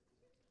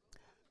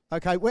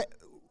Okay,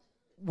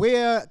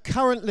 we're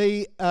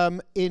currently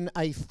in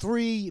a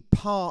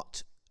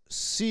 3-part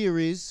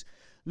series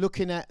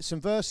looking at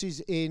some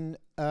verses in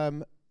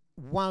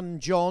 1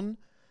 John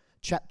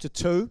chapter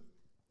 2.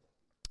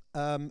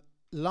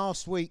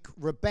 Last week,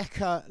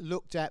 Rebecca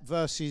looked at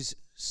verses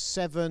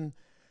 7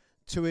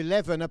 to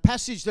 11, a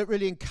passage that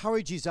really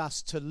encourages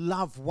us to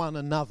love one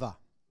another.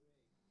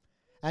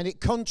 And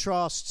it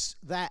contrasts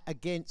that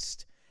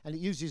against, and it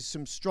uses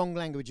some strong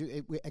language,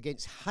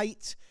 against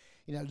hate.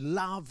 You know,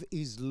 love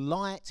is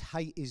light,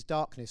 hate is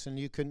darkness. And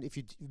you can, if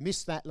you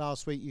missed that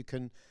last week, you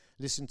can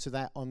listen to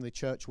that on the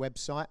church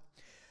website.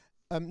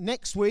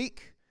 Next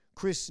week,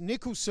 Chris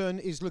Nicholson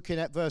is looking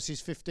at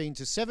verses 15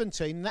 to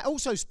 17. That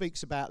also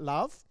speaks about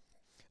love.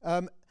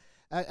 But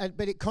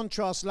it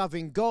contrasts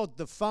loving God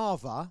the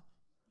Father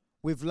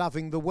with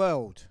loving the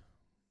world.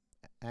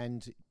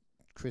 And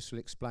Chris will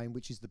explain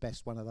which is the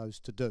best one of those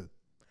to do.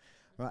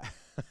 Right.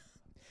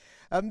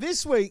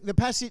 This week, the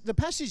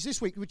passage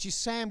this week, which is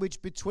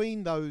sandwiched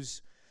between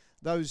those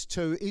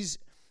two, is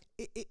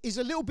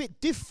a little bit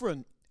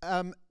different.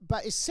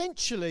 But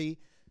essentially,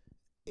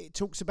 it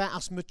talks about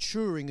us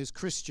maturing as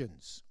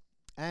Christians.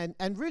 And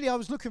really, I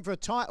was looking for a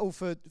title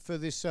for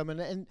this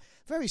sermon, and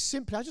very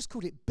simply, I just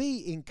called it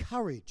 "Be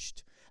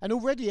Encouraged." And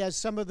already, as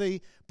some of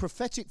the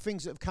prophetic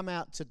things that have come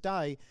out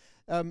today,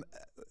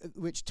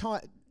 which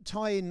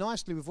tie in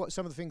nicely with what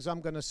some of the things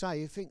I'm going to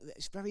say, I think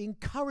it's very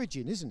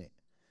encouraging, isn't it?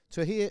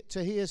 To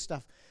hear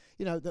stuff,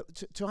 you know,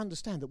 to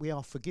understand that we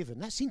are forgiven.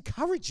 That's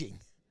encouraging.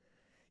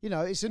 You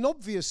know, it's an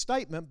obvious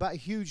statement, but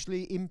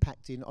hugely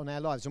impacting on our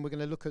lives. And we're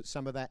going to look at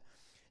some of that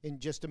in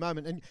just a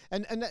moment.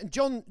 And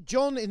John,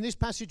 in this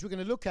passage we're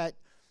going to look at,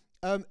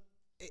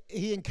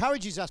 he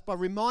encourages us by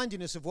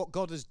reminding us of what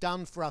God has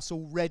done for us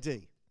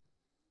already.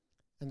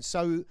 And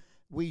so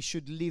we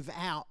should live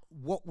out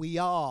what we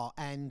are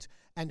and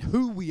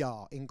who we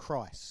are in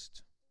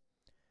Christ.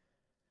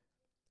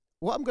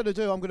 What I'm going to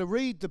do, I'm going to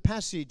read the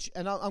passage,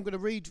 and I'm going to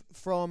read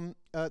from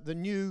the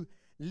New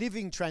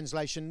Living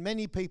Translation.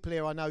 Many people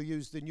here I know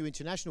use the New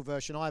International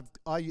Version. I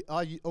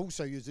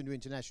also use the New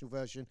International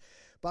Version.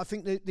 But I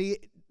think the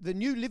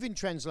New Living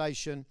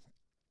Translation,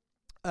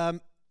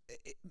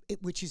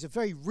 which is a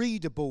very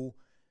readable,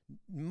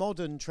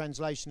 modern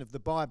translation of the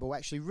Bible,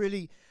 actually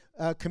really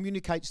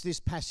communicates this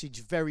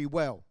passage very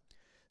well.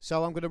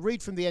 So I'm going to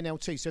read from the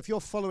NLT. So if you're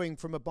following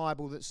from a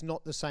Bible that's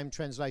not the same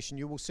translation,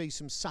 you will see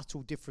some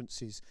subtle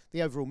differences.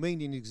 The overall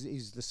meaning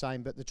is the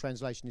same, but the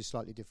translation is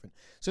slightly different.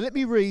 So let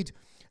me read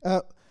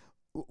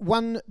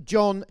 1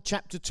 John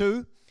chapter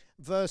 2,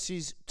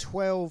 verses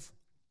 12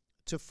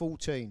 to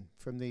 14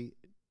 from the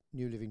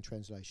New Living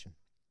Translation.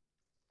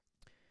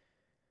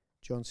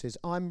 John says,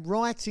 "I'm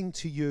writing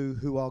to you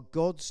who are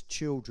God's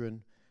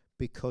children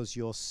because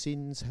your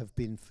sins have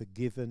been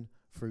forgiven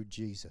through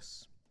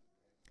Jesus.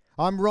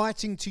 I'm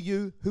writing to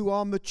you who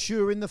are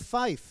mature in the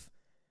faith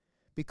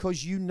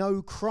because you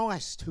know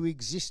Christ who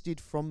existed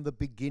from the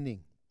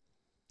beginning.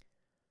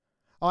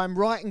 I'm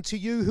writing to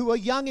you who are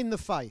young in the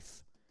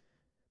faith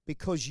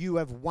because you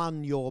have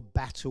won your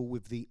battle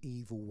with the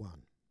evil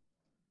one.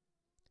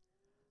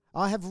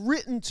 I have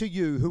written to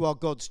you who are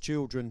God's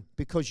children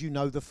because you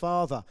know the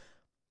Father.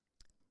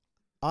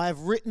 I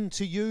have written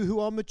to you who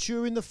are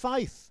mature in the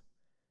faith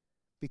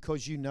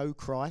because you know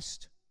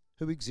Christ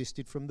who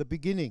existed from the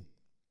beginning.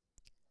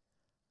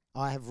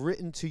 I have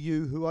written to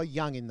you who are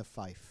young in the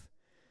faith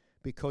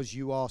because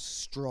you are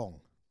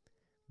strong.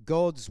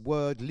 God's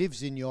word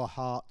lives in your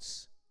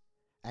hearts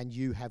and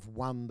you have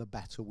won the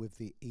battle with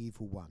the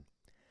evil one."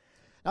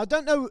 Now, I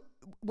don't know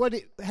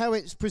how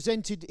it's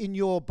presented in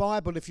your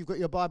Bible if you've got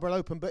your Bible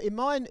open, but in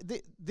mine,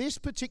 this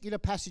particular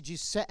passage is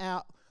set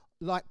out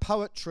like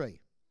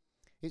poetry.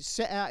 It's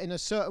set out in a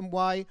certain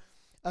way.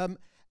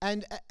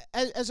 And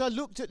as I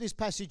looked at this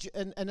passage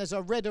and as I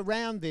read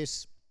around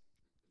this,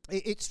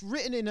 it's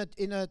written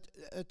in a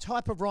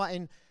type of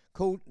writing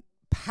called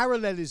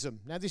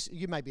parallelism. Now, this,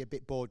 you may be a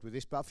bit bored with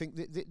this, but I think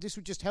this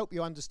would just help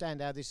you understand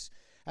how this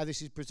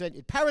is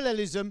presented.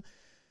 Parallelism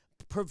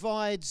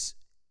provides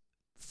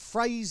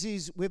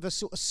phrases with a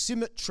sort of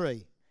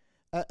symmetry,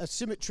 a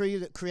symmetry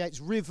that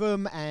creates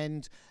rhythm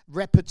and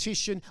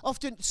repetition.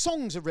 Often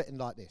songs are written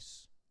like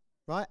this,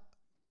 right?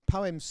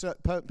 Poems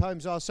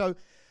are. So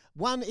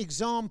one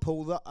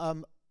example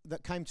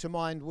that came to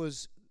mind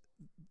was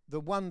the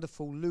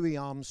wonderful Louis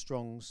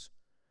Armstrong's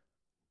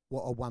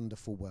 "What a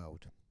Wonderful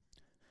World."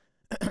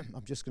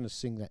 I'm just going to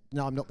sing that.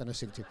 No, I'm not going to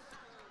sing to you.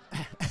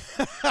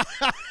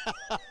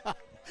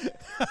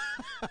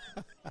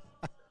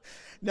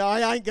 No,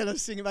 I ain't going to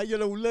sing it, mate.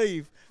 You'll all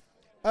leave.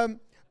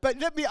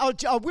 But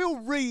I will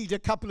read a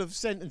couple of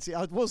sentences.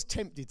 I was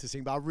tempted to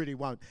sing, but I really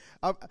won't.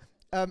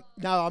 No,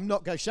 I'm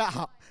not going to. Shut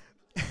up.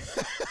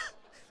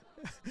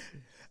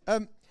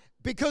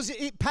 Because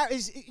it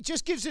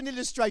just gives an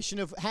illustration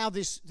of how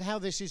this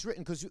is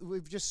written, because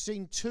we've just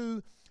seen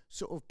two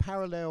sort of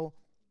parallel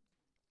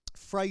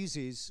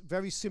phrases,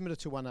 very similar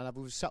to one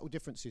another with subtle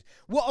differences.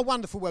 What a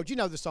wonderful world. You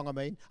know the song I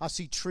mean. I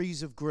see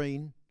trees of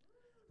green,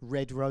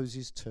 red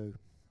roses too.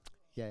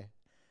 Yeah.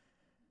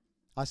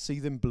 I see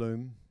them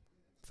bloom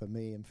for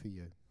me and for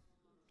you.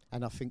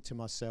 And I think to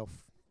myself,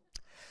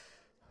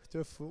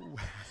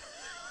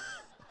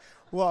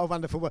 what a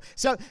wonderful word.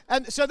 So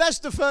that's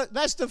the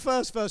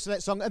first verse of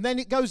that song, and then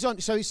it goes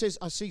on. So he says,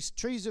 "I see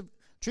trees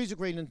are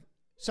green," and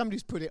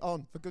somebody's put it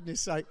on, for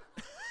goodness sake.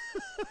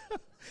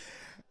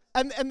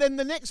 and then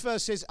the next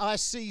verse says, "I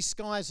see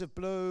skies of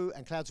blue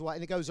and clouds of white,"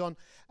 and it goes on,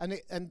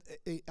 and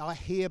I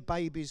hear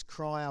babies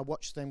cry, I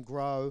watch them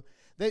grow.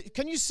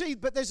 Can you see?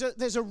 But there's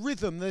a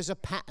rhythm, there's a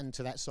pattern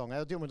to that song.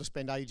 I don't want to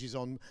spend ages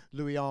on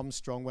Louis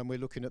Armstrong when we're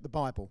looking at the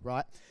Bible,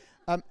 right?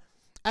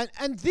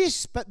 And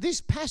this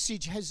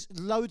passage has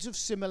loads of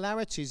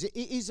similarities. It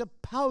is a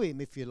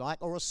poem, if you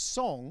like, or a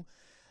song,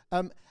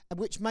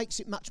 which makes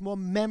it much more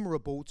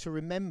memorable to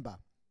remember.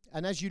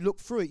 And as you look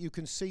through it, you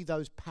can see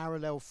those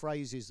parallel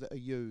phrases that are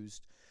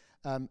used,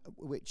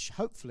 which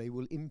hopefully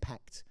will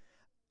impact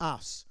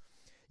us.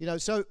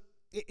 So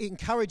it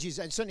encourages,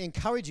 and certainly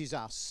encourages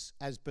us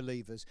as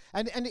believers.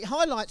 And it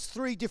highlights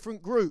three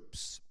different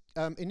groups.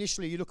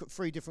 Initially, you look at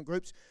three different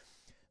groups.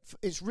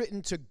 It's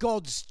written to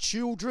God's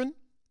children,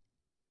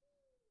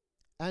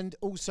 and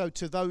also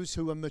to those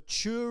who are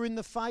mature in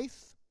the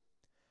faith,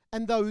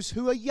 and those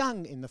who are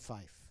young in the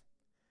faith.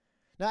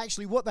 Now,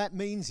 actually, what that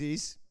means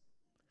is,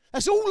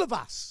 that's all of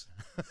us.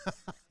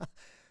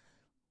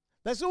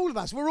 That's all of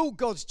us. We're all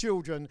God's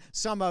children.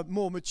 Some are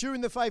more mature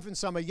in the faith and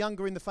some are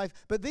younger in the faith.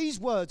 But these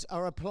words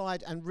are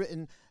applied and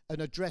written and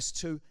addressed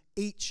to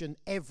each and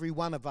every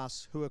one of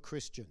us who are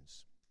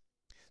Christians.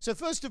 So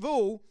first of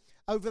all,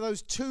 over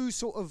those two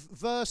sort of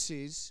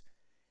verses,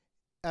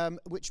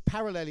 which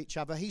parallel each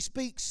other,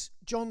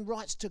 John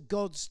writes to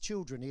God's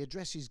children. He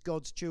addresses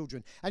God's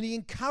children. And he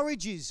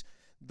encourages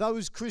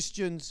those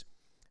Christians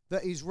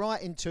that he's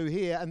writing to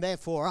here, and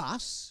therefore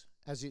us,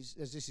 as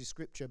this is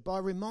scripture, by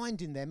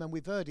reminding them, and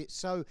we've heard it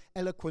so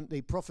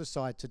eloquently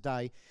prophesied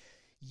today,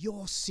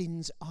 your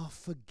sins are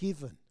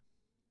forgiven.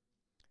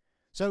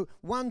 So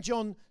 1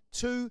 John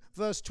 2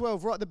 verse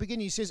 12, right at the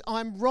beginning, he says,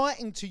 I'm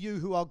writing to you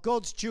who are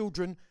God's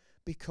children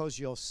because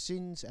your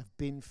sins have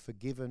been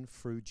forgiven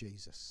through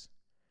Jesus.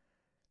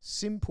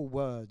 Simple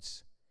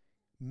words,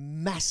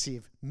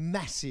 massive,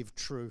 massive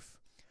truth,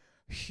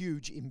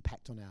 huge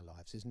impact on our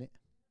lives, isn't it?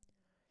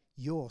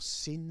 Your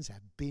sins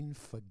have been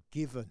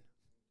forgiven.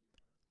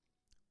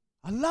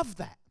 I love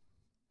that.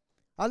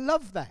 I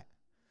love that.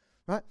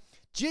 Right?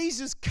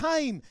 Jesus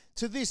came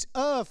to this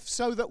earth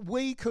so that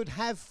we could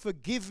have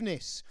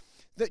forgiveness.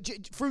 That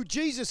through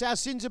Jesus our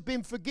sins have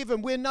been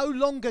forgiven. We're no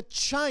longer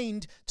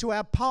chained to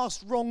our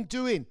past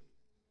wrongdoing.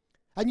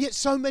 And yet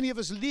so many of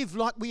us live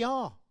like we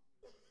are.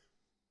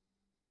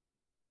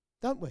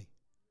 Don't we?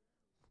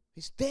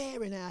 It's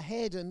there in our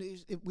head, and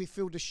we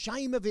feel the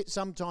shame of it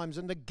sometimes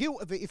and the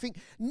guilt of it. You think,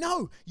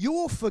 no,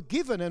 you're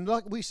forgiven. And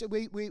like we said,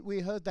 we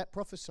heard that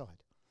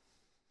prophesied.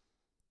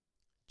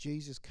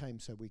 Jesus came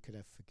so we could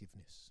have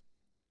forgiveness.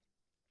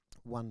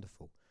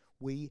 Wonderful.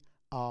 We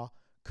are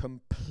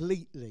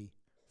completely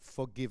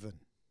forgiven.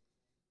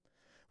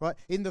 Right?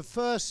 In the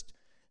first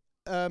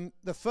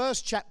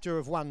chapter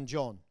of 1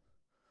 John,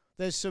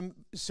 there's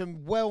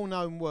some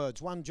well-known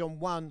words. 1 John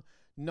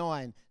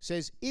 1:9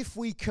 says, if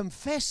we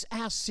confess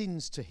our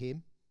sins to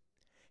him,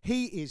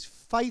 he is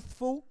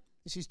faithful.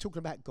 This is talking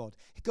about God.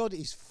 God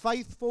is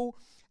faithful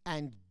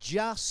and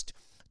just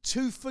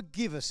to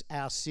forgive us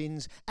our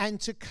sins and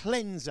to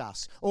cleanse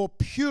us or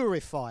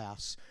purify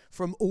us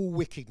from all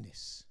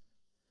wickedness.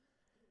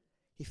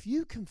 If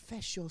you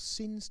confess your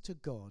sins to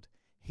God,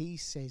 he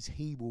says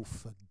he will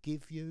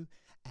forgive you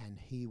and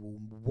he will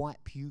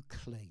wipe you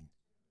clean.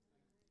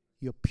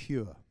 You're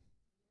pure.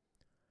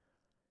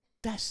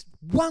 That's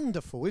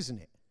wonderful, isn't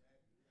it?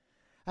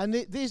 And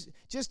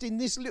just in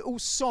this little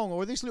song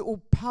or this little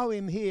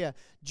poem here,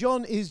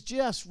 John is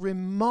just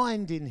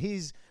reminding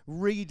his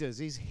readers,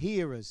 his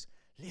hearers,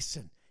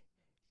 listen,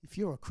 if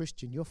you're a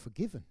Christian, you're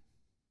forgiven.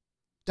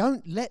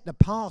 Don't let the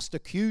past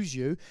accuse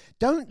you.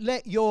 Don't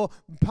let your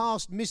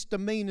past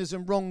misdemeanors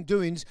and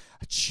wrongdoings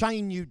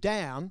chain you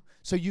down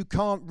so you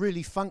can't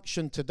really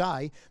function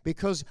today,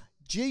 because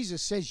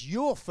Jesus says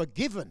you're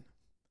forgiven.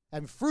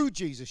 And through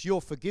Jesus, you're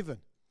forgiven.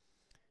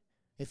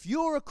 If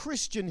you're a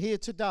Christian here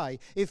today,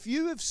 if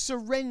you have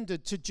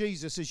surrendered to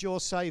Jesus as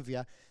your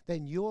Saviour,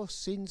 then your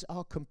sins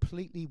are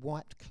completely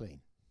wiped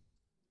clean.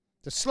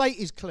 The slate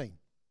is clean.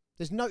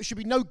 Should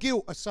be no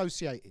guilt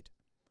associated.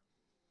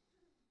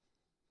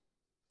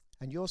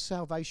 And your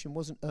salvation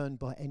wasn't earned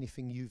by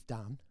anything you've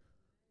done.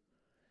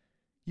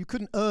 You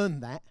couldn't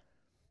earn that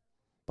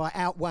by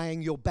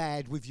outweighing your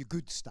bad with your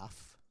good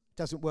stuff. It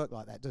doesn't work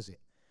like that, does it?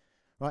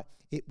 Right?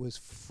 It was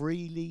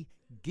freely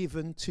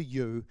given to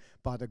you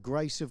by the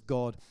grace of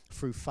God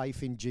through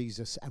faith in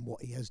Jesus and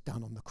what he has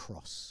done on the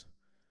cross.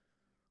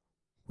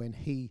 When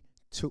he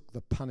took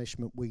the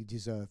punishment we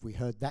deserve. We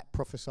heard that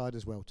prophesied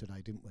as well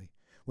today, didn't we?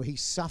 Where he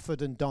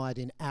suffered and died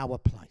in our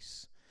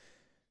place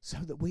so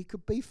that we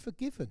could be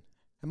forgiven.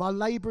 Am I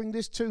labouring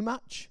this too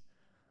much?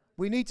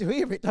 We need to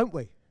hear it, don't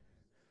we?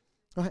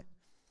 Right?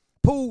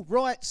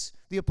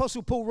 The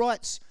Apostle Paul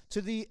writes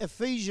to the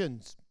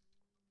Ephesians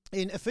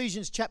in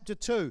Ephesians chapter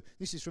 2.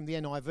 This is from the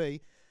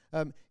NIV.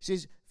 It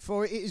says,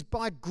 for it is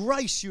by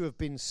grace you have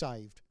been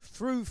saved,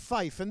 through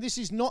faith. And this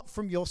is not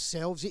from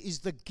yourselves, it is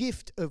the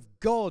gift of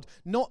God,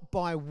 not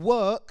by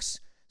works,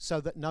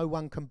 so that no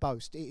one can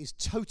boast. It is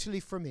totally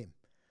from him.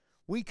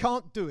 We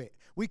can't do it.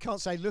 We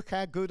can't say, look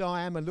how good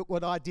I am and look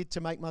what I did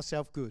to make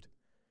myself good.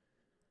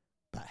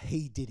 But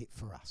he did it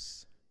for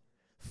us.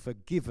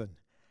 Forgiven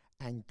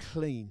and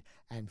clean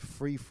and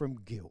free from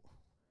guilt.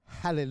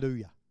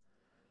 Hallelujah.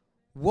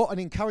 What an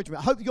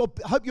encouragement. I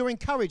hope you're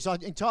encouraged. I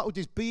entitled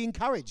this, Be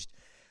Encouraged.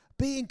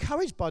 Be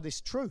encouraged by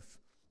this truth.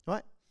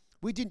 Right?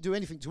 We didn't do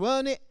anything to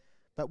earn it,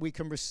 but we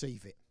can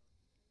receive it.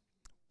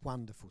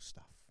 Wonderful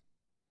stuff.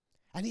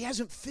 And he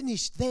hasn't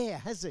finished there,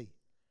 has he?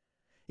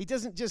 He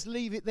doesn't just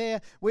leave it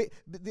there.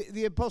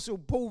 The Apostle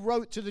Paul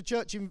wrote to the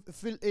church in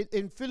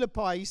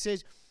Philippi, he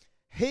says,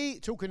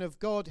 talking of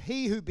God,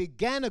 he who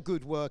began a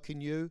good work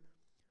in you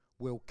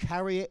will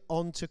carry it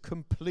on to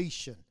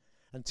completion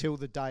until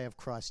the day of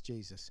Christ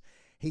Jesus.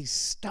 He's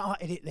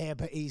started it there,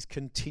 but he's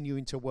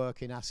continuing to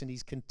work in us, and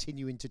he's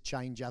continuing to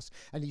change us,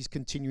 and he's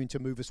continuing to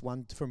move us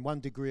from one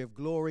degree of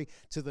glory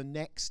to the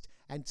next,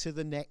 and to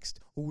the next,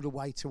 all the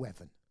way to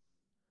heaven.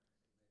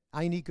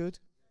 Ain't he good?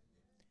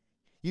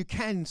 You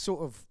can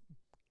sort of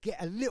get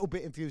a little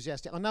bit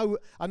enthusiastic. I know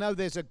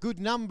there's a good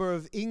number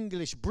of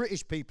English,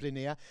 British people in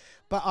here,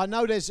 but I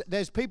know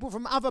there's people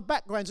from other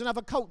backgrounds and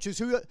other cultures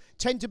who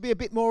tend to be a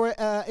bit more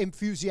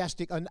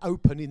enthusiastic and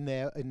open in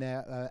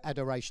their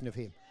adoration of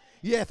him.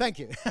 Yeah, thank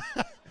you.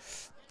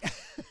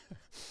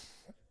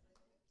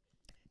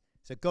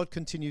 So God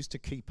continues to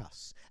keep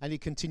us, and he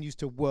continues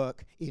to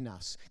work in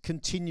us,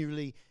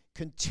 continually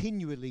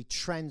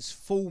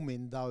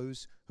transforming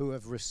those who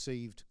have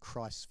received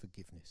Christ's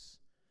forgiveness.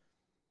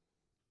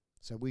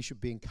 So we should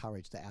be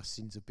encouraged that our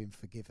sins have been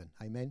forgiven.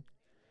 Amen.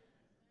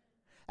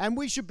 And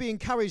we should be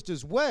encouraged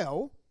as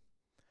well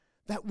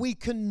that we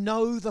can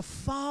know the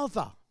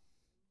Father.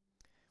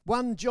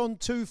 1 John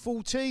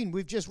 2:14,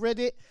 we've just read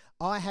it.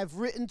 I have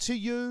written to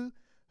you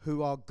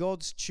who are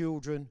God's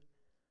children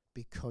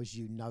because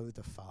you know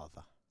the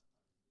Father.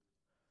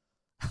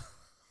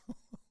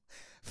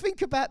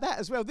 Think about that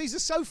as well. These are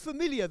so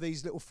familiar,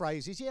 these little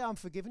phrases. Yeah, I'm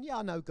forgiven. Yeah,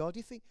 I know God.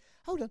 You think,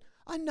 hold on,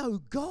 I know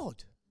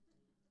God.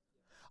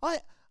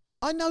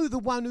 I know the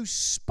one who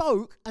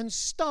spoke and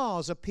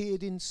stars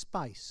appeared in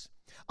space.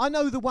 I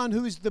know the one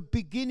who is the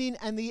beginning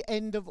and the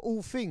end of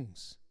all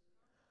things.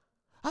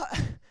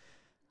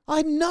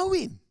 I know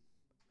him.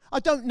 I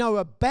don't know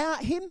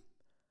about him.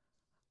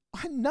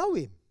 I know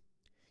him.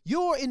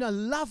 You're in a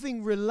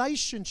loving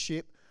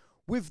relationship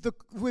with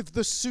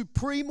the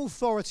supreme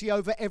authority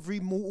over every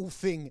mortal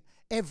thing,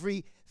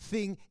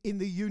 everything in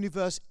the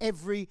universe,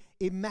 every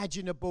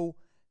imaginable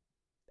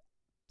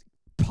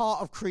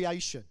part of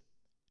creation.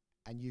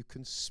 And you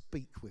can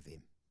speak with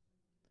him.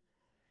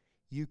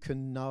 You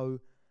can know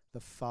the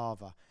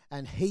Father.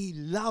 And he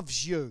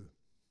loves you.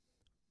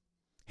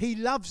 He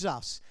loves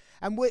us.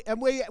 And we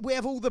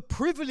have all the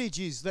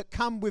privileges that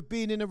come with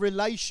being in a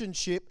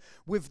relationship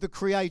with the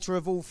Creator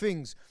of all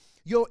things.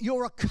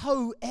 You're a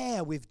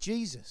co-heir with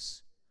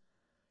Jesus.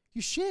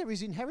 You share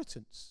his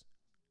inheritance.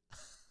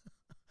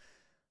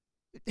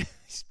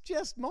 It's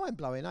just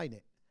mind-blowing, ain't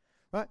it?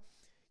 Right?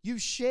 You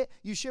share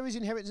his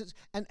inheritance,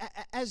 and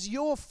as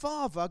your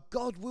Father,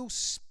 God will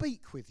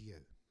speak with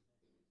you.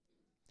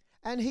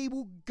 And he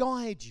will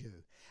guide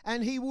you,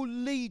 and he will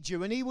lead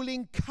you, and he will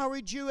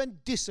encourage you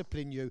and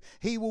discipline you.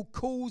 He will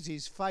cause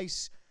his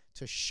face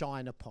to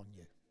shine upon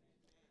you.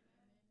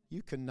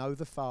 You can know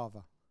the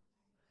Father.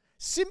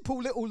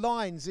 Simple little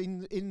lines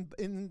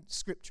in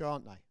Scripture,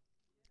 aren't they?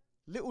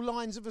 Little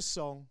lines of a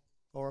song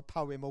or a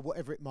poem or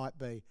whatever it might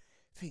be.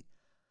 Think,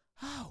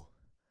 oh,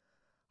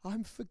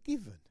 I'm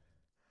forgiven.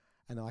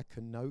 And I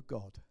can know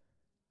God.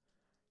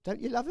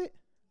 Don't you love it?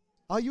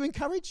 Are you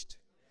encouraged?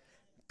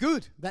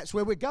 Good. That's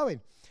where we're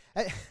going.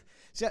 And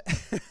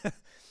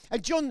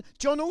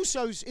John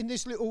also in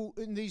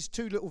these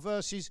two little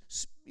verses,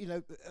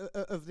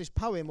 of this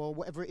poem or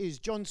whatever it is,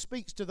 John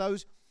speaks to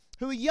those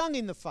who are young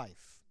in the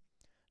faith.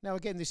 Now,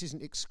 again, this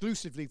isn't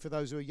exclusively for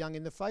those who are young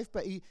in the faith,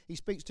 but he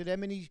speaks to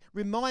them and he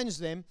reminds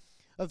them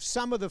of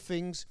some of the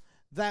things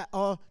that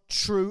are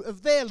true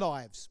of their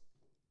lives.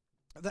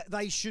 That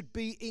they should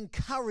be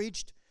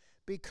encouraged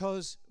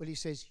because, well, he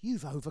says,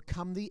 you've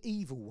overcome the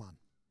evil one.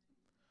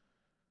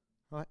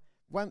 Right?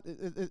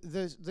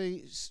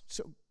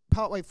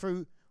 Partway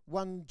through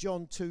 1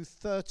 John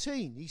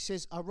 2:13, he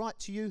says, I write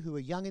to you who are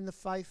young in the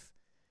faith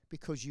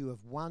because you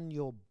have won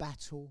your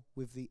battle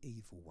with the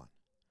evil one.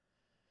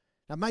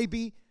 Now,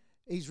 maybe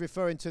he's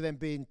referring to them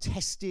being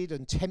tested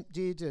and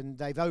tempted and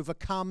they've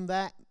overcome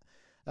that.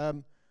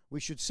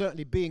 We should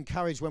certainly be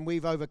encouraged when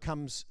we've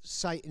overcome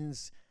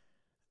Satan's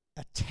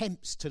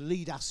attempts to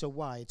lead us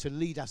away, to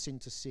lead us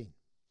into sin.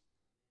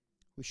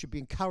 We should be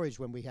encouraged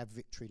when we have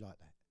victory like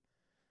that.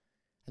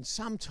 And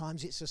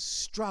sometimes it's a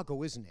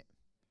struggle, isn't it?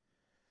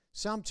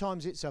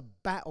 Sometimes it's a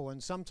battle,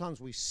 and sometimes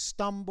we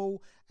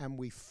stumble and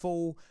we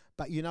fall,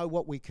 but you know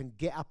what? We can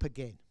get up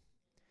again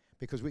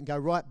Because we can go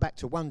right back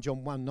to 1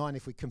 John 1:9.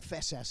 If we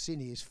confess our sin,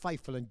 he is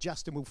faithful and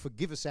just and will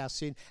forgive us our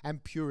sin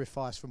and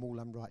purify us from all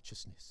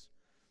unrighteousness.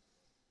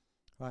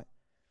 Right?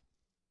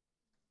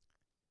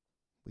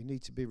 We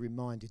need to be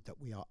reminded that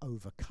we are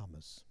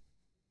overcomers.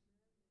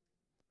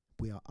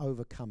 We are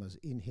overcomers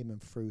in him and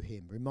through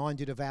him.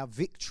 Reminded of our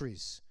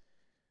victories.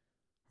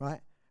 Right?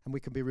 And we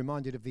can be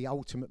reminded of the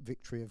ultimate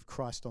victory of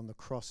Christ on the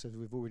cross, as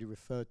we've already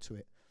referred to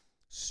it.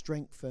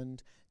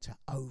 Strengthened to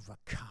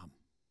overcome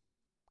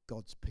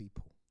God's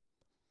people.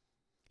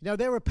 Now,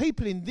 there are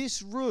people in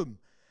this room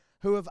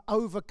who have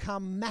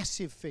overcome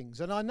massive things.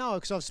 And I know,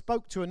 because I've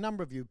spoke to a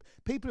number of you,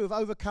 people who have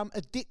overcome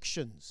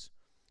addictions,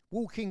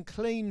 walking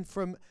clean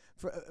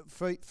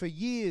for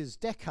years,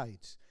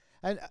 decades.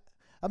 And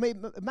I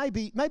mean,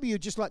 maybe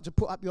you'd just like to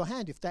put up your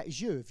hand if that is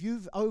you, if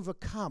you've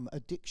overcome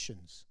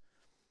addictions.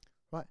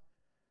 Right?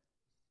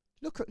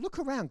 Look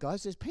around,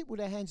 guys. There's people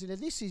with their hands in there.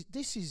 This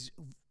is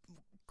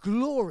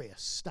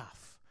glorious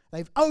stuff.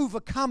 They've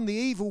overcome the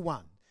evil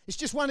one. It's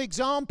just one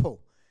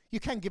example. You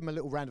can give them a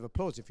little round of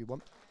applause if you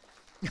want.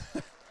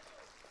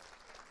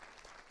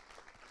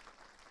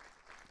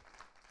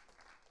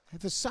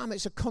 For some,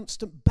 it's a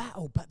constant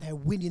battle, but they're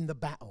winning the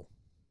battle.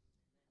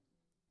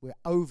 We're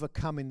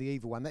overcoming the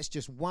evil one. That's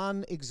just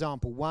one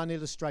example, one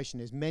illustration.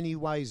 There's many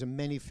ways and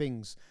many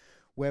things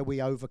where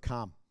we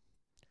overcome.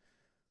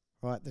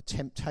 Right? The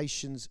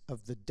temptations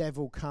of the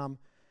devil come,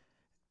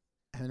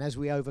 and as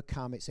we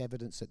overcome, it's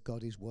evidence that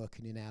God is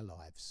working in our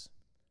lives.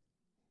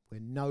 We're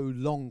no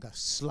longer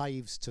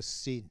slaves to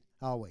sin,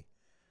 are we?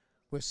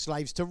 We're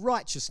slaves to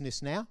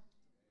righteousness now.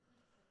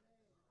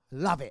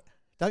 Love it,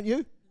 don't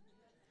you?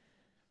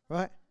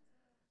 Right?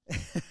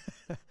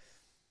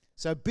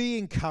 So be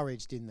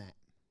encouraged in that,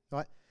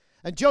 right?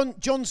 And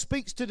John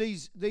speaks to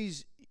these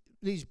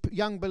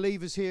young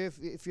believers here,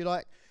 if you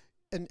like,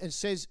 and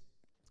says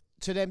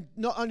to them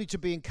not only to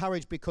be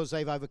encouraged because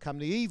they've overcome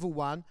the evil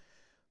one,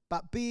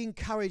 but be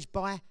encouraged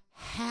by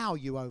how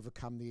you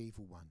overcome the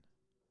evil one.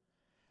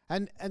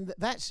 And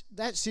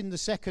that's in the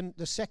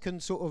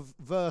second sort of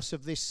verse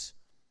of this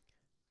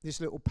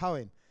little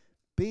poem.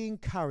 Be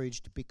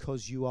encouraged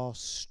because you are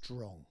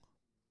strong,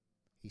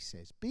 he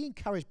says. Be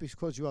encouraged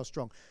because you are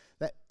strong.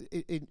 That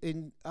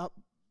in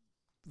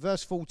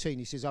verse 14,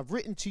 he says, I've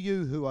written to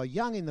you who are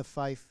young in the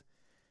faith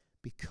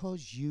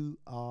because you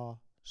are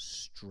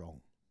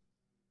strong.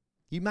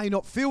 You may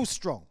not feel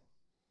strong.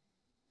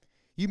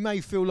 You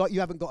may feel like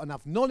you haven't got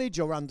enough knowledge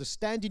or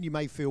understanding. You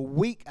may feel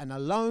weak and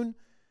alone.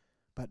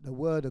 But the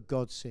word of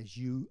God says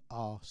you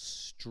are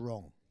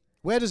strong.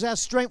 Where does our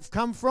strength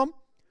come from?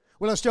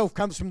 Well, our strength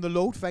comes from the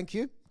Lord, thank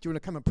you. Do you want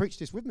to come and preach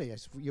this with me?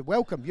 Yes, you're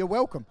welcome, you're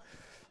welcome.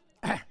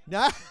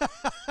 No?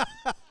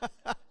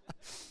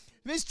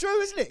 It's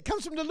true, isn't it? It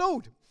comes from the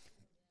Lord.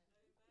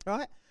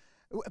 Right?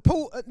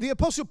 Paul, the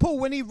Apostle Paul,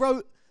 when he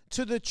wrote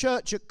to the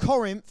church at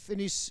Corinth, in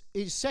his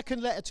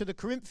second letter to the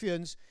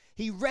Corinthians,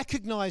 he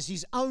recognized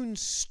his own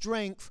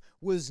strength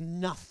was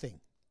nothing.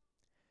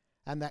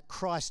 And that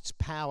Christ's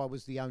power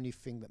was the only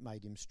thing that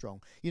made him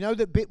strong. You know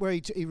the bit where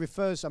he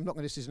refers,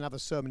 this is another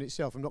sermon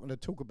itself, I'm not going to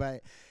talk about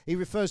it. He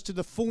refers to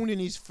the thorn in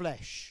his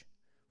flesh,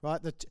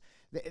 right?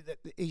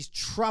 He's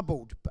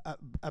troubled,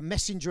 a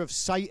messenger of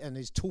Satan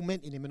is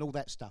tormenting him and all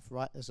that stuff,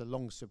 right? It's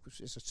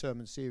a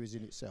sermon series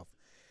in itself.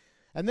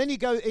 And then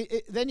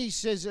he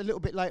says a little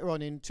bit later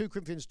on in 2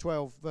 Corinthians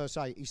 12, verse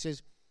 8, he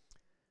says,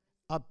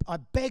 I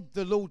begged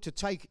the Lord to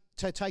take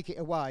it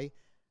away,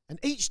 and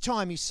each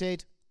time he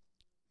said,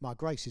 my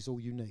grace is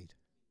all you need.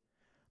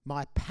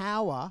 My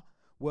power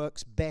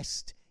works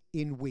best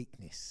in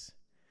weakness.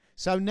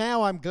 So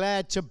now I'm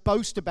glad to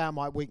boast about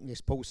my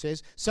weakness, Paul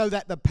says, so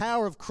that the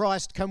power of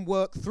Christ can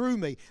work through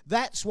me.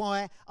 That's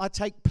why I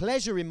take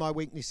pleasure in my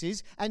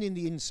weaknesses and in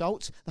the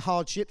insults, the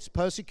hardships,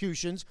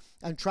 persecutions,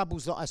 and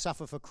troubles that I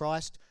suffer for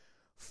Christ.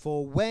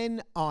 For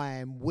when I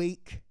am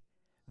weak,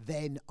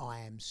 then I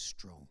am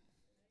strong.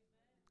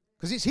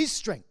 Because it's his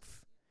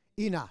strength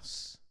in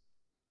us.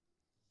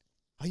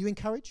 Are you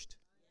encouraged?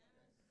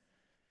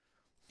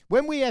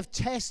 When we have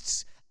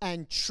tests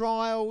and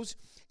trials,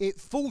 it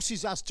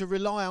forces us to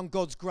rely on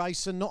God's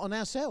grace and not on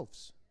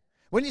ourselves.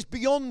 When it's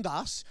beyond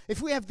us,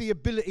 if we have the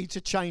ability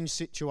to change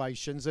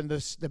situations, and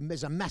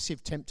there's a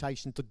massive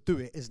temptation to do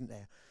it, isn't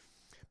there?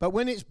 But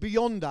when it's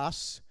beyond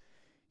us,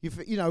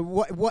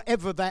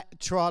 whatever that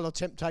trial or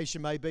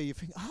temptation may be, you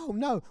think, oh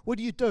no, what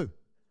do?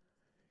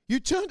 You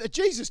turn to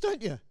Jesus,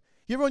 don't you?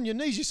 You're on your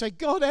knees, you say,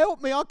 God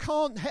help me, I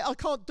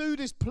can't do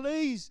this,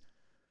 please.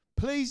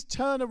 Please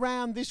turn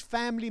around this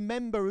family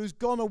member who's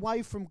gone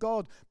away from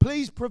God.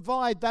 Please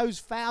provide those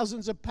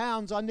thousands of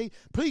pounds I need.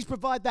 Please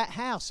provide that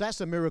house.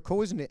 That's a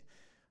miracle, isn't it?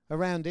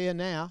 Around here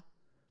now.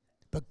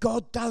 But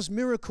God does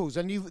miracles.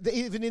 And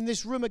even in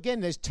this room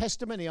again, there's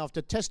testimony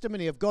after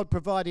testimony of God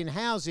providing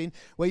housing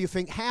where you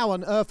think, how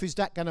on earth is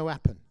that going to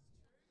happen?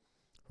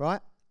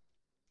 Right?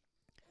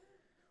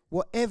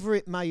 Whatever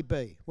it may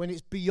be, when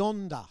it's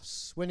beyond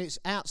us, when it's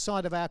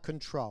outside of our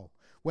control,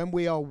 when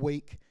we are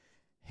weak,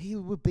 he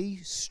will be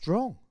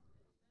strong.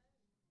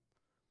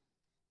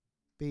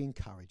 Be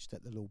encouraged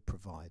that the Lord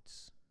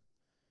provides.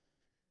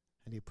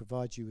 And he'll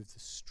provide you with the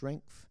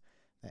strength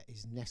that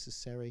is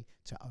necessary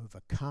to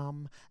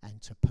overcome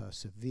and to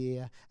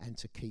persevere and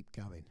to keep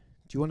going.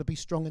 Do you want to be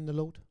strong in the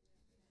Lord?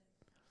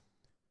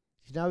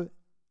 You know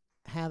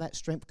how that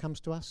strength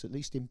comes to us, at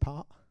least in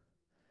part?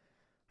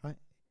 Right?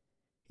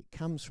 It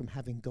comes from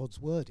having God's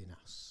word in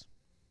us.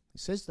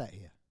 It says that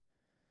here.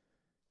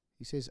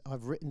 He says,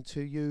 I've written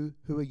to you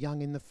who are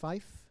young in the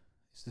faith.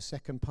 It's the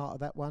second part of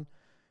that one.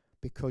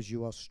 Because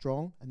you are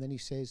strong. And then he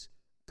says,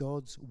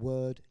 God's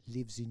word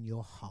lives in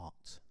your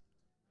heart.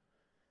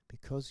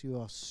 Because you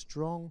are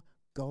strong,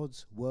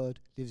 God's word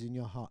lives in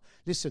your heart.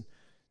 Listen,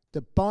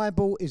 the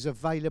Bible is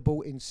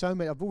available in so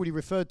many. I've already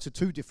referred to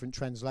 2 different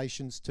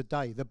translations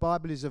today. The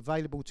Bible is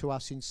available to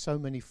us in so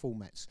many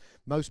formats.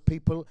 Most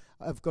people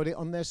have got it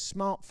on their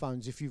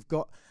smartphones. If you've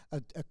got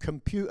a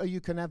computer,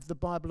 you can have the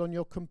Bible on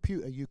your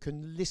computer. You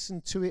can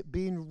listen to it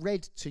being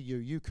read to you.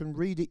 You can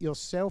read it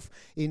yourself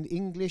in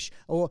English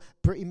or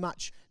pretty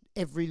much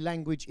every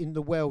language in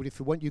the world. If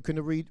you want, you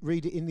can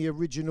read it in the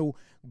original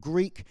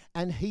Greek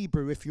and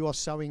Hebrew if you are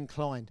so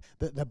inclined.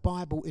 But the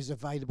Bible is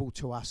available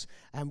to us,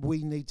 and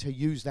we need to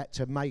use that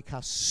to make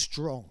us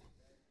strong.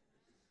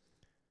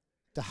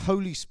 The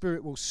Holy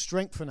Spirit will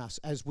strengthen us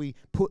as we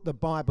put the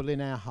Bible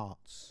in our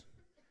hearts.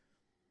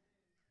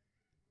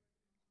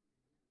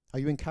 Are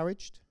you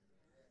encouraged?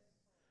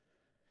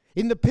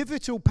 In the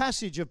pivotal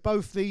passage of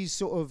both these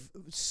sort of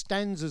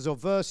stanzas or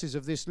verses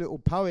of this little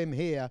poem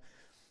here,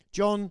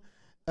 John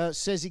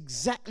says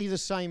exactly the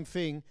same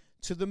thing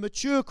to the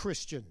mature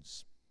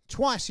Christians.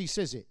 Twice he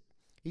says it.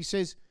 He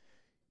says,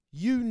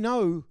 you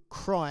know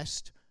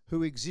Christ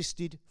who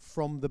existed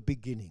from the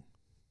beginning.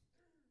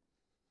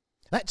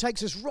 That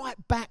takes us right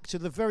back to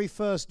the very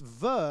first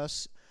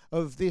verse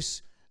of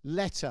this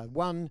letter,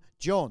 1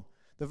 John.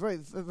 The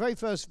very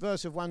first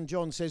verse of 1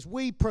 John says,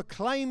 we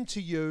proclaim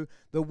to you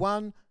the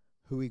one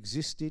who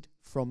existed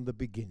from the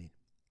beginning,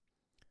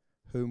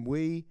 whom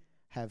we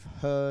have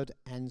heard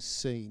and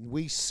seen.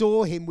 We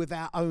saw him with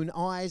our own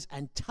eyes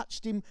and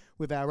touched him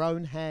with our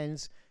own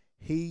hands.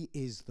 He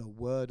is the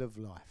word of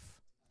life.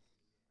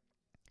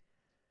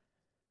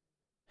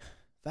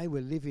 They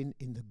were living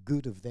in the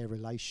good of their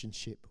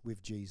relationship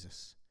with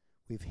Jesus,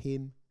 with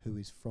him who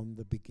is from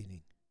the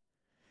beginning.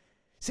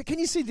 So can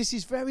you see, this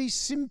is very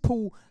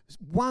simple,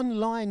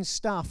 one-line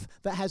stuff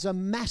that has a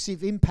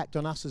massive impact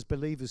on us as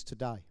believers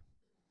today.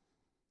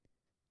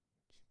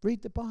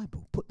 Read the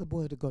Bible. Put the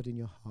word of God in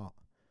your heart.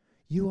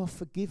 You are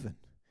forgiven.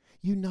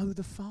 You know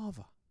the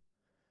Father.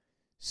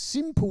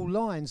 Simple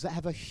lines that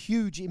have a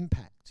huge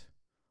impact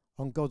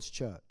on God's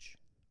church.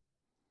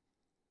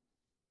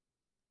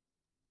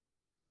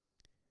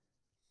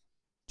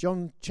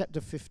 John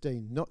chapter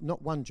 15,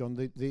 not 1 John,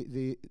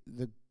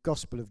 the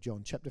Gospel of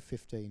John, chapter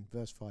 15,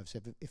 verse 5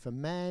 says, if a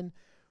man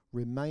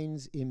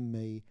remains in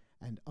me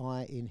and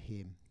I in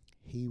him,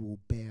 he will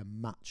bear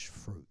much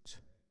fruit.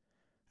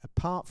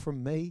 Apart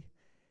from me,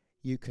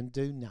 you can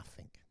do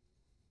nothing.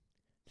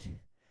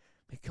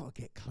 We've got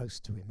to get close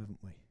to him, haven't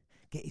we?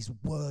 Get his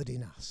word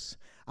in us.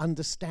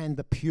 Understand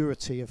the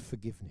purity of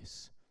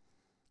forgiveness.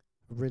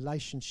 A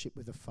relationship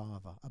with the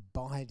Father.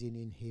 Abiding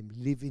in him.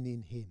 Living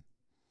in him.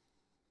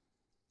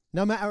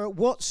 No matter at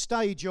what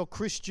stage of your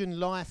Christian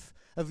life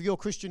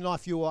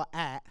you are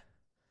at,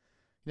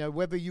 you know,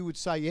 whether you would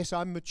say, yes,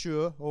 I'm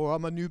mature or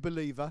I'm a new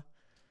believer,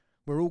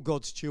 we're all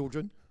God's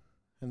children,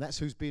 and that's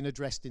who's being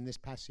addressed in this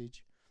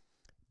passage.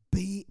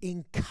 Be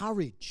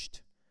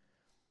encouraged.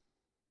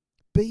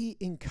 Be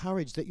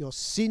encouraged that your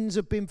sins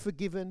have been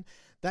forgiven,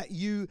 that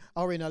you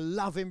are in a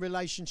loving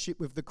relationship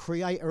with the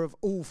Creator of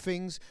all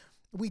things.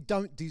 We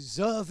don't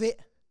deserve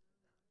it,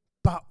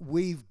 but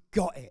we've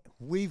got it.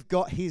 We've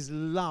got his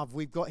love.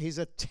 We've got his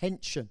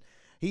attention.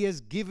 He has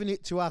given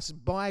it to us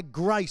by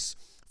grace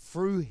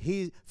through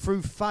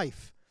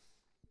faith.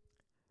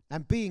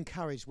 And be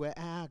encouraged where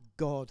our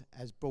God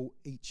has brought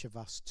each of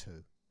us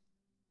to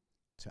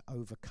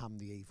overcome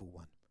the evil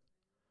one.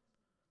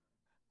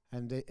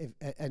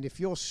 And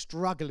if you're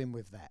struggling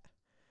with that,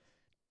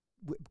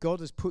 God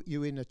has put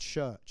you in a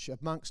church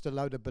amongst a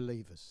load of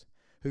believers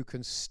who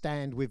can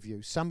stand with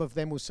you. Some of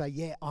them will say,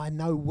 yeah, I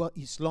know what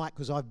it's like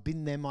because I've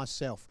been there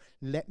myself.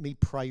 Let me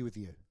pray with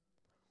you.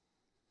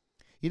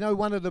 You know,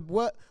 one of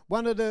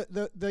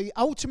the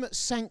ultimate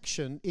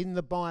sanction in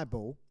the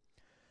Bible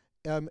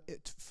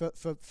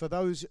for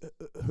those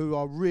who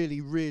are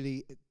really,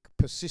 really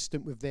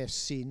persistent with their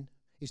sin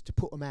is to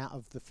put them out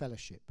of the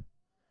fellowship.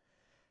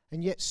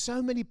 And yet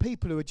so many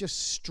people who are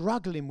just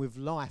struggling with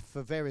life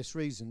for various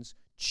reasons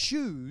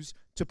choose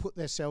to put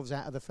themselves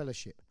out of the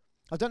fellowship.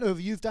 I don't know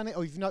if you've done it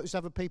or you've noticed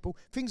other people.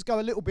 Things go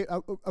a little bit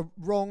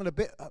wrong and a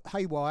bit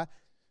haywire,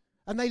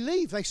 and they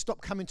leave. They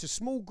stop coming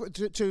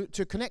to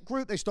to Connect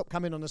Group. They stop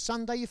coming on a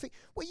Sunday. You think,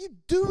 what are you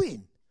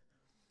doing?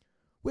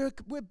 We're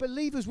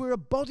believers. We're a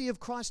body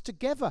of Christ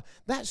together.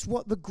 That's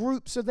what the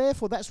groups are there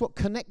for. That's what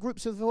Connect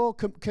Groups are for.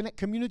 Connect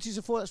communities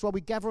are for. That's why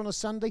we gather on a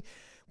Sunday.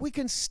 We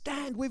can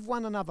stand with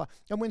one another.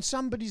 And when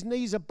somebody's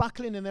knees are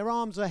buckling and their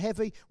arms are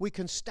heavy, we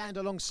can stand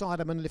alongside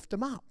them and lift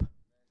them up.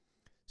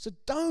 So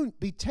don't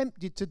be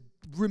tempted to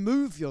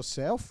remove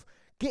yourself.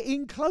 Get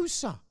in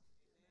closer.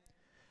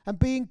 and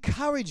be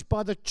encouraged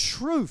by the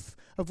truth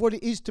of what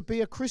it is to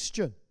be a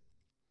Christian.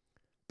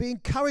 Be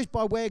encouraged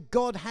by where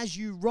God has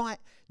you right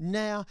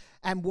now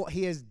and what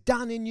he has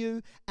done in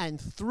you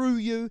and through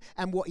you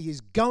and what he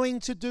is going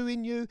to do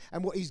in you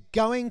and what he's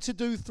going to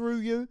do through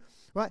you.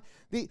 Right?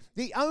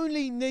 The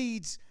only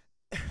needs...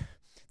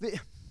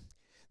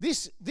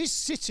 This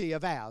city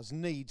of ours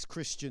needs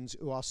Christians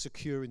who are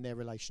secure in their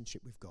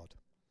relationship with God,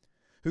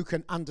 who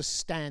can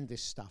understand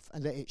this stuff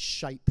and let it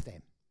shape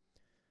them.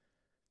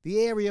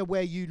 The area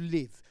where you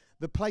live,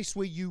 the place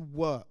where you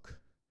work,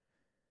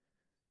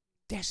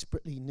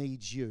 desperately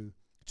needs you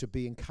to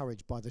be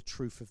encouraged by the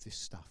truth of this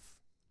stuff.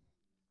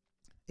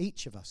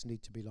 Each of us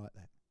need to be like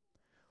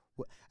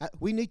that.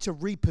 We need to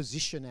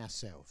reposition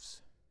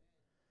ourselves,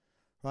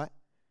 right?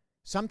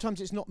 Sometimes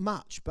it's not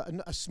much, but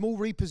a small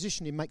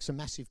repositioning makes a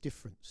massive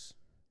difference,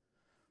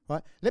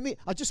 right?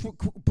 I just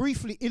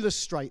briefly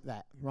illustrate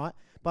that, right?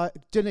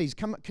 But Denise,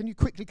 can you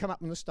quickly come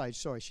up on the stage?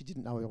 Sorry, she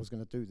didn't know I was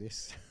going to do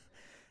this.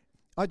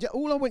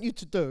 All I want you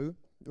to do,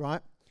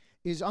 right,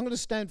 is I'm going to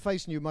stand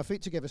facing you, my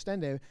feet together,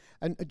 stand there,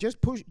 and just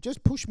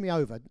push me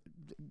over.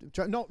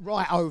 Not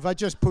right over,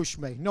 just push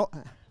me. Not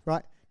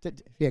right.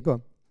 Yeah, go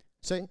on.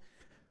 See,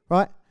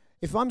 right?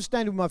 If I'm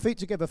standing with my feet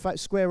together,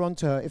 square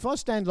onto her, if I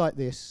stand like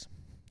this,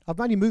 I've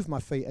only moved my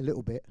feet a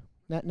little bit.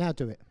 Now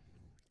do it.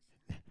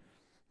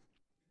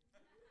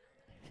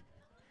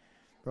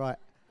 Right.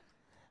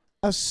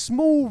 A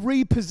small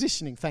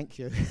repositioning, thank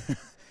you.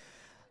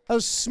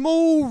 A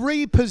small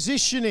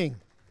repositioning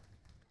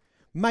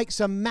makes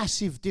a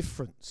massive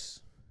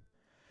difference.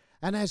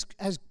 And as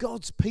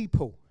God's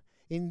people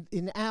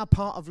in our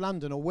part of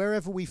London or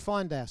wherever we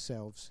find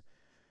ourselves,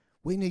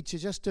 we need to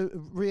just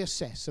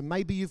reassess. And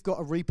maybe you've got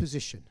a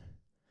reposition.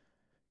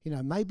 You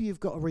know, maybe you've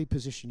got a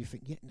reposition. You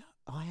think, yeah, no,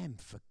 I am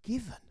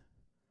forgiven.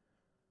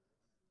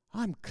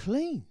 I'm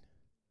clean.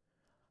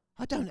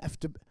 I don't have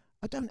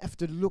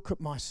to look at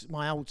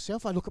my old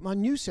self. I look at my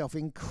new self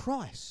in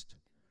Christ.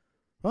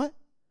 Right?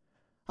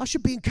 I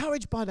should be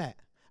encouraged by that.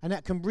 And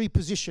that can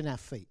reposition our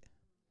feet.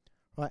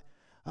 Right?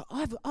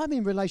 I'm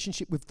in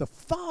relationship with the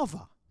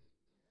Father.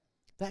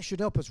 That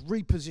should help us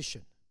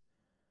reposition.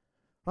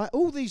 Right?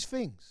 All these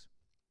things.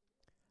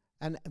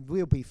 And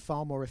we'll be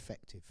far more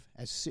effective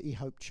as City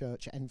Hope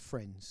Church and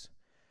friends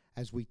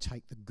as we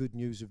take the good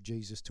news of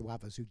Jesus to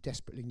others who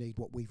desperately need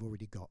what we've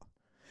already got.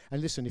 And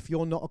listen, if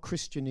you're not a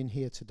Christian in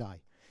here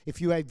today,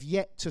 if you have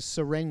yet to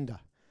surrender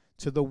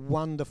to the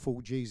wonderful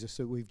Jesus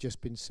that we've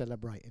just been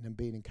celebrating and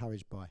being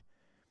encouraged by,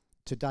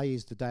 today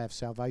is the day of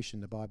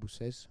salvation, the Bible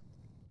says.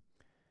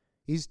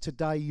 Is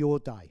today your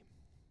day?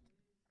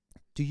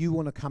 Do you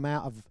want to come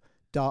out of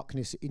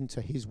darkness into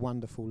his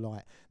wonderful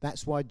light?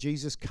 That's why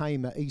Jesus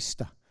came at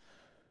Easter.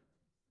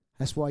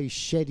 That's why he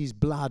shed his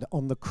blood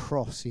on the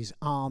cross, his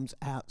arms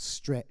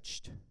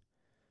outstretched.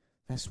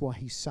 That's why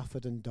he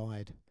suffered and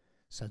died,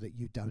 so that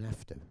you don't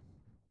have to.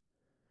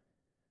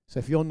 So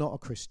if you're not a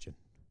Christian,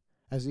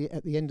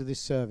 at the end of this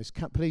service,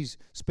 please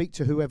speak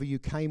to whoever you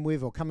came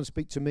with, or come and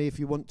speak to me if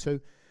you want to.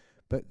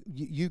 But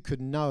you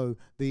could know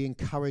the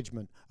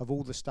encouragement of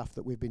all the stuff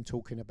that we've been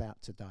talking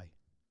about today.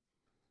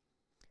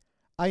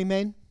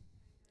 Amen.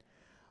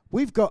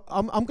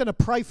 I'm going to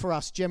pray for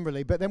us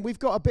generally, but then we've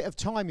got a bit of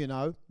time, you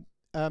know,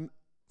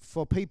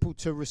 for people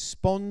to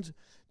respond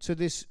to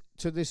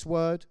this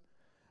word,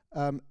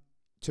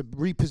 to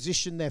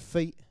reposition their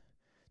feet,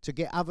 to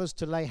get others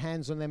to lay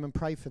hands on them and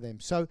pray for them.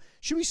 So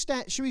should we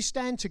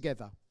stand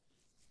together?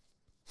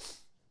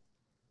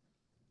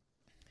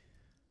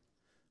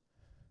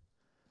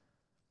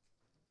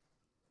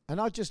 And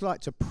I'd just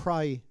like to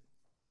pray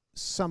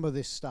some of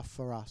this stuff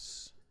for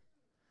us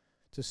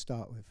to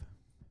start with.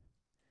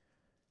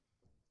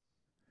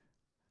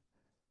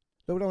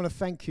 Lord, I want to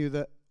thank you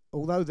that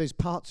although there's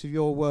parts of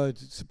your word,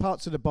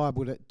 parts of the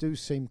Bible that do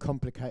seem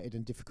complicated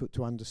and difficult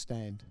to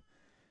understand,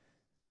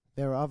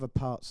 there are other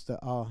parts that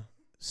are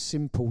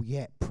simple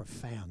yet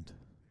profound.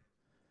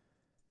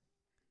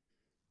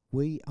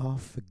 We are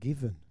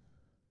forgiven.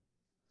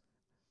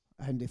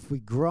 And if we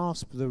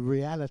grasp the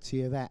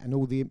reality of that and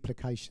all the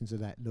implications of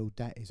that, Lord,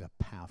 that is a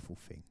powerful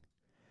thing.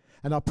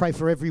 And I pray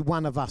for every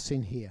one of us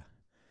in here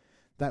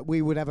that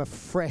we would have a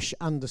fresh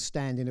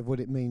understanding of what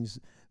it means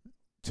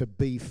to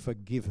be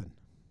forgiven.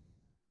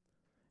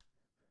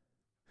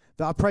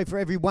 That I pray for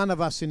every one of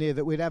us in here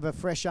that we'd have a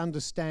fresh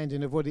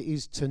understanding of what it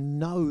is to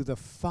know the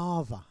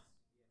Father.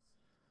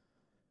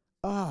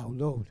 Oh,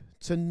 Lord,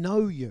 to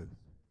know you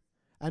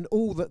and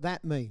all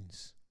that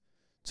means.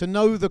 To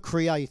know the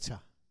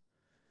Creator.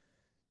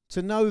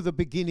 To know the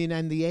beginning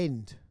and the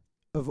end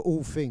of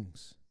all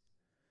things.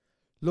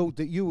 Lord,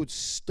 that you would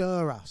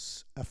stir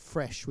us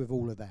afresh with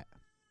all of that.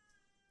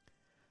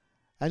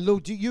 And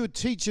Lord, you would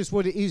teach us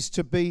what it is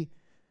to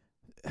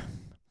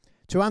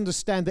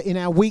understand that in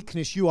our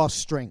weakness you are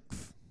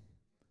strength.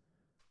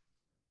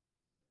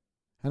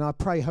 And I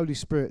pray, Holy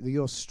Spirit, that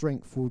your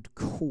strength would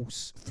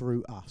course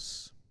through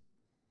us.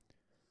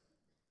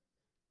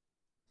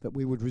 That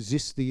we would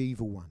resist the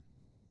evil one.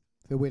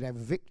 That we'd have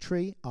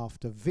victory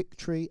after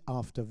victory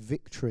after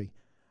victory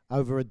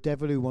over a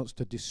devil who wants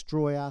to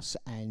destroy us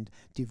and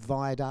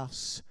divide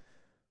us.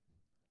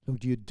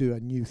 Lord, you'd do a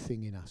new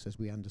thing in us as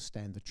we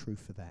understand the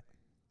truth of that.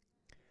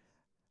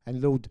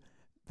 And Lord,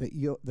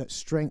 that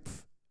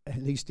strength,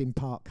 at least in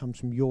part, comes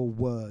from your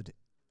word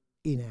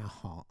in our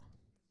heart.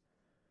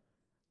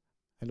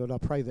 And Lord, I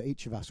pray that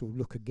each of us will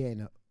look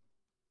again at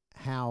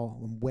how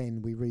and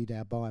when we read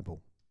our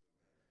Bible.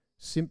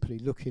 Simply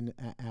looking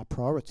at our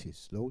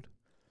priorities, Lord.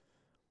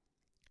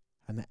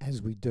 And that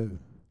as we do,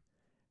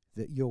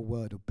 that your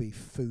word will be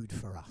food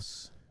for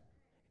us.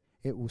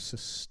 It will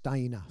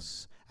sustain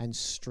us and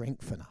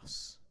strengthen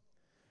us.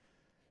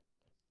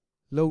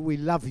 Lord, we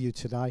love you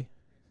today.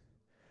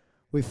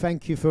 We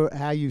thank you for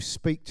how you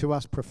speak to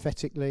us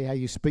prophetically, how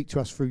you speak to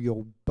us through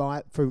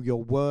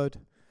your word.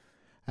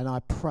 And I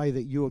pray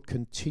that you would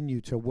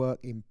continue to work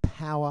in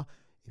power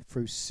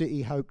through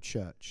City Hope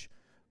Church.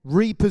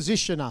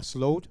 Reposition us,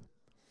 Lord.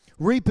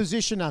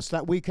 Reposition us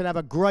that we can have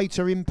a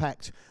greater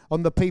impact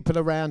on the people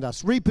around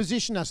us.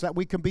 Reposition us that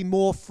we can be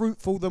more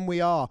fruitful than we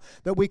are,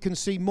 that we can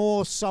see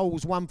more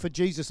souls won for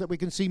Jesus, that we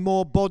can see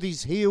more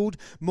bodies healed,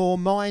 more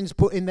minds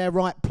put in their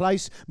right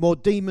place, more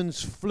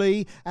demons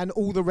flee, and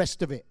all the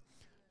rest of it.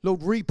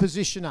 Lord,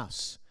 reposition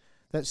us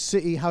that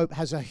City Hope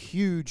has a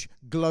huge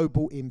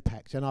global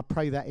impact. And I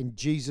pray that in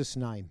Jesus'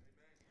 name.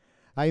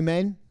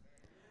 Amen.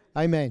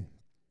 Amen.